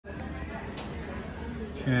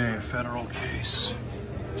Okay, federal case.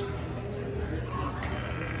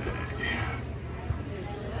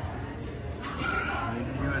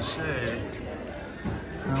 USA.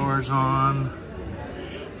 Power's on.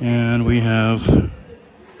 And we have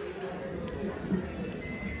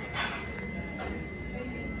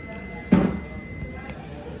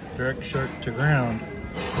direct shark to ground.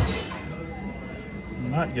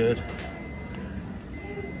 Not good.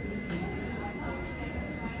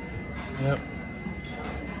 Yep.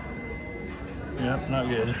 Yep, not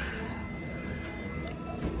good.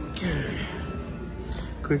 Okay.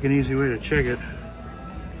 Quick and easy way to check it.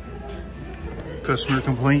 Customer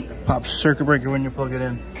complaint, pops circuit breaker when you plug it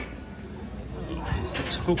in.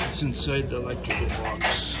 Let's hope it's inside the electrical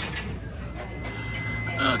box.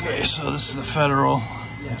 Okay, so this is the federal.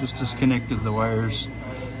 I just disconnected the wires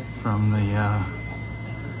from the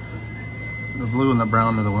blue and the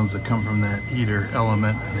brown are the ones that come from that heater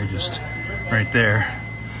element. They're just right there.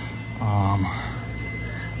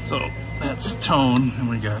 So that's tone, and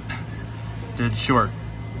we got dead short.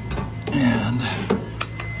 And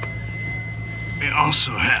we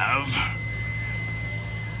also have,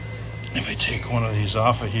 if I take one of these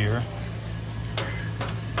off of here,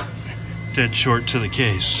 dead short to the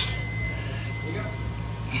case.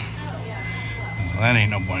 That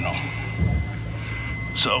ain't no bueno.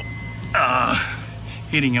 So,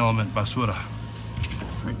 heating element basura,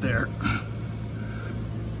 right there.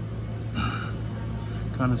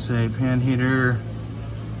 Condensate pan heater,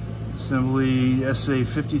 assembly SA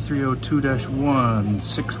 5302-1,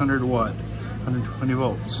 600 watt, 120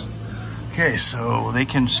 volts. Okay, so they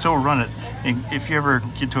can still run it. And if you ever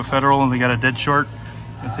get to a federal and they got a dead short,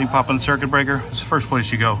 and thing popping the circuit breaker, it's the first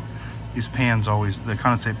place you go. These pans always, the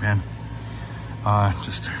condensate pan.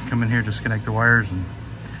 Just come in here, disconnect the wires, and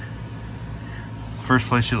first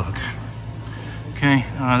place you look. Okay,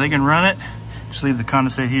 they can run it. Just leave the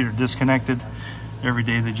condensate heater disconnected. Every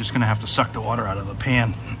day they're just gonna have to suck the water out of the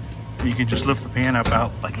pan. You can just lift the pan up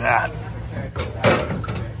out like that.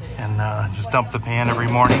 And just dump the pan every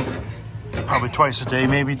morning. Probably twice a day,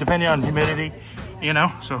 maybe, depending on humidity, you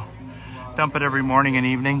know, so dump it every morning and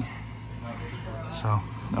evening. So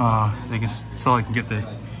they can get the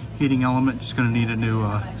heating element. Just gonna need a new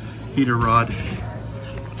heater rod.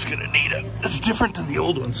 It's gonna need it. It's different than the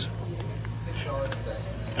old ones.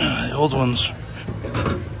 The old ones,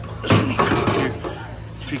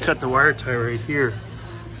 if you cut the wire tie right here,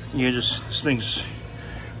 you just, this thing's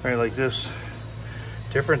right like this.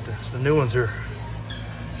 Different. The new ones are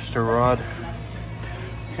just a rod.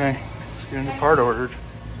 Okay, let's get the part ordered.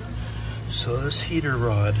 So this heater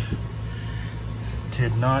rod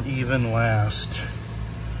did not even last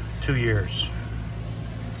 2 years.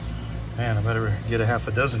 Man, I better get a half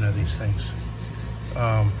a dozen of these things.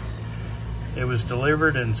 It was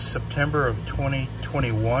delivered in September of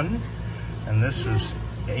 2021, and this is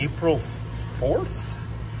April 4th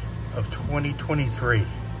of 2023.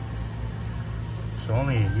 So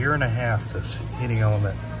only a year and a half this heating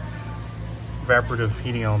element, evaporative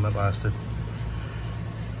heating element, lasted.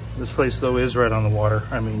 This place though is right on the water.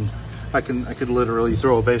 I mean, I could literally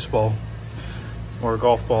throw a baseball or a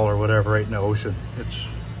golf ball or whatever right in the ocean. It's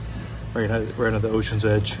right at the ocean's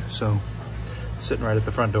edge, so it's sitting right at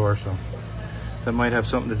the front door. So that might have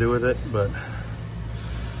something to do with it, but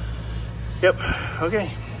yep. Okay,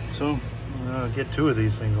 so I'll get 2 of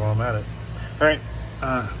these things while I'm at it. All right.